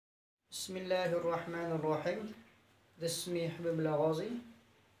Bismillahirrahmanirrahim. This is me Habibullah Ghazi.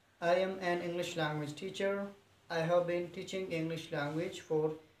 I am an English language teacher. I have been teaching English language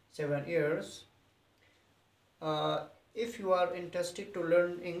for 7 years. If you are interested to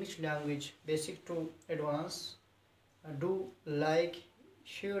learn English language, basic to advanced, do like,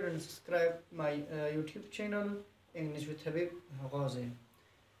 share and subscribe my YouTube channel English with Habib Ghazi.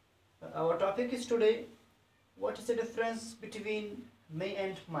 Our topic is today, what is the difference between may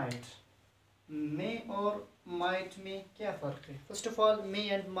and might? May और might में क्या फ़र्क है? First of all, may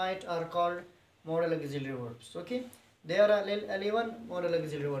and might are called modal auxiliary verbs. Okay, there are 11 modal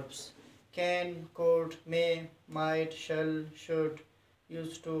auxiliary verbs: can, could, may, might, shall, should,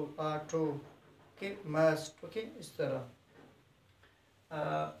 used to, are to, okay, must. Okay, इस तरह.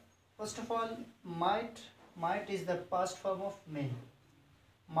 First of all, might is the past form of may.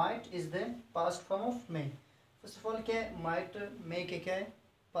 Might is the past form of may. First of all, क्या है? Might may के क्या है?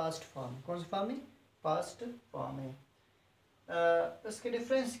 Past form. कौन सा form है? पास्ट फॉर्म है. इसके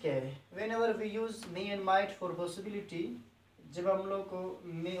डिफरेंस क्या है? When ever we use may and might for possibility, जब हम लोग को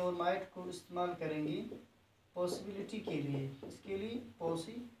मे और माइट को इस्तेमाल करेंगे पॉसिबिलिटी के लिए, इसके लिए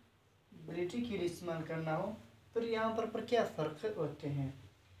पॉसिबिलिटी के लिए इस्तेमाल करना हो, फिर यहाँ पर क्या फ़र्क होते हैं?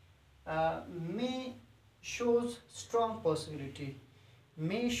 मे शोज़ स्ट्रॉन्ग पॉसिबिलिटी.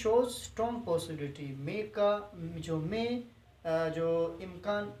 मे शोज़ स्ट्रॉन्ग पॉसिबिलिटी. मे का जो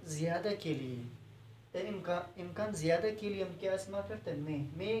इम्कान ज़्यादा के लिए, इम्कान ज़्यादा के लिए हम क्या इस्तेमाल करते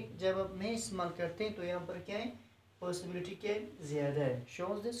हैं? मैं जब हम मैं इस्तेमाल करते हैं तो यहाँ पर क्या है? पॉसिबिलिटी क्या ज़्यादा है.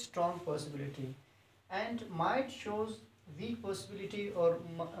 Shows the strong possibility. And might shows week possibility. और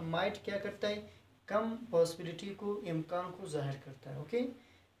माइट क्या करता है? कम पॉसिबिलिटी को, इम्कान को ज़ाहिर करता है. ओके,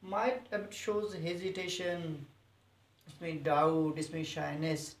 माइट अब शोज़ हेजिटेशन, इसमें डाउट, इसमें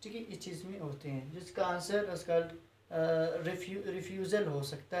शाइनेस, ठीक है, इस चीज़ में होते हैं, जिसका आंसर इसका रिफ्यूज़ल हो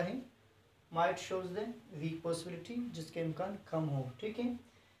सकता है. Might shows the week possibility, जिसके इम्कान कम हो. ठीक है,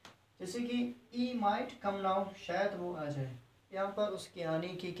 जैसे कि ई माइट कम ना हो, शायद वो आ जाए. यहाँ पर उसके आने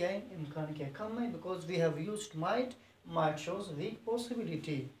की क्या है? इम्कान क्या कम है, because we have used might. Might shows week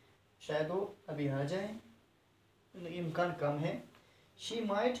possibility, शायद वो अभी आ जाए, इम्कान कम है. शी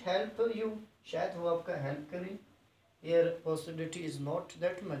माइट हेल्प यू, शायद वो आपका हेल्प करे. Here possibility is not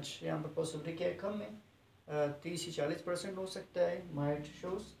that much. यहाँ पर possibility क्या कम है, 30 से 40% हो सकता है. might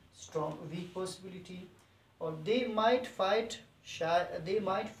shows strong weak possibility. और they might fight,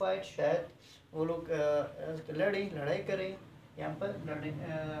 शायद वो लोग लड़ाई करें. यहाँ पर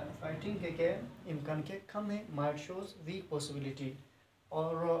फाइटिंग के क्या इम्कान के कम है. might shows weak possibility.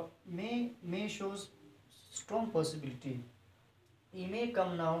 और may shows strong possibility. may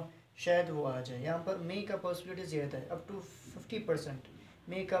कम ना हो, शायद वो आ जाए. यहाँ पर मे का पॉसिबिलिटी ज़्यादा है, अप टू 50%.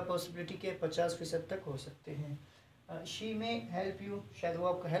 मे का पॉसिबिलिटी के 50% तक हो सकते हैं. शी में हेल्प यू, शायद वो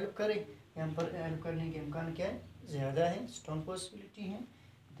आपको हेल्प करे. यहाँ पर हेल्प करने के इम्कान क्या है? ज़्यादा है, स्ट्रॉन्ग पॉसिबिलिटी है.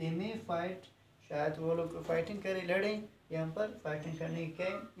 दे मे फाइट, शायद वो लोग फाइटिंग करें, लड़ें. यहाँ पर फाइटिंग करने के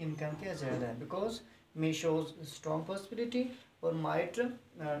इम्कान क्या ज़्यादा है, because may shows strong possibility और might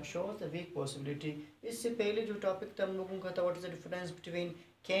shows the week possibility. इससे पहले जो टॉपिक था हम लोगों का था, what is the difference between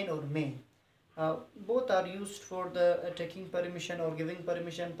can और मे. Both are used for the taking permission और गिविंग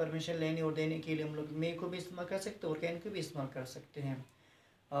परमिशन. परमिशन लेने और देने के लिए हम लोग मे को भी इस्तेमाल कर सकते हैं और कैन को भी इस्तेमाल कर सकते हैं.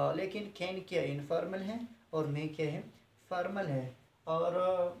 लेकिन कैन क्या है? इनफॉर्मल है और मे क्या है? फॉर्मल है. और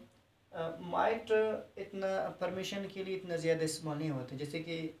माइट इतना परमिशन के लिए इतना ज़्यादा इस्तेमाल नहीं होता. जैसे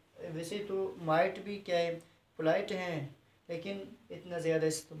कि वैसे तो माइट भी क्या है? पोलाइट हैं, लेकिन इतना ज़्यादा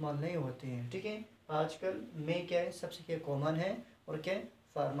इस्तेमाल नहीं होते हैं. ठीक है, आजकल मे क्या है? सबसे क्या कॉमन है और क्या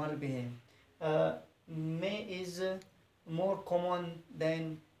फॉर्मल भी है. मे is more common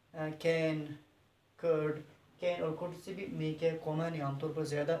then can, curd. Can और कुड से भी मे क्या कॉमन है, आमतौर पर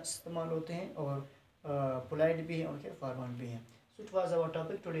ज़्यादा इस्तेमाल होते हैं और पोलाइट भी हैं और क्या फॉर्मल भी हैं. So it was our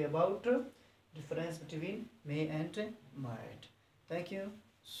topic today about difference between may and might. Thank you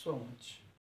so much.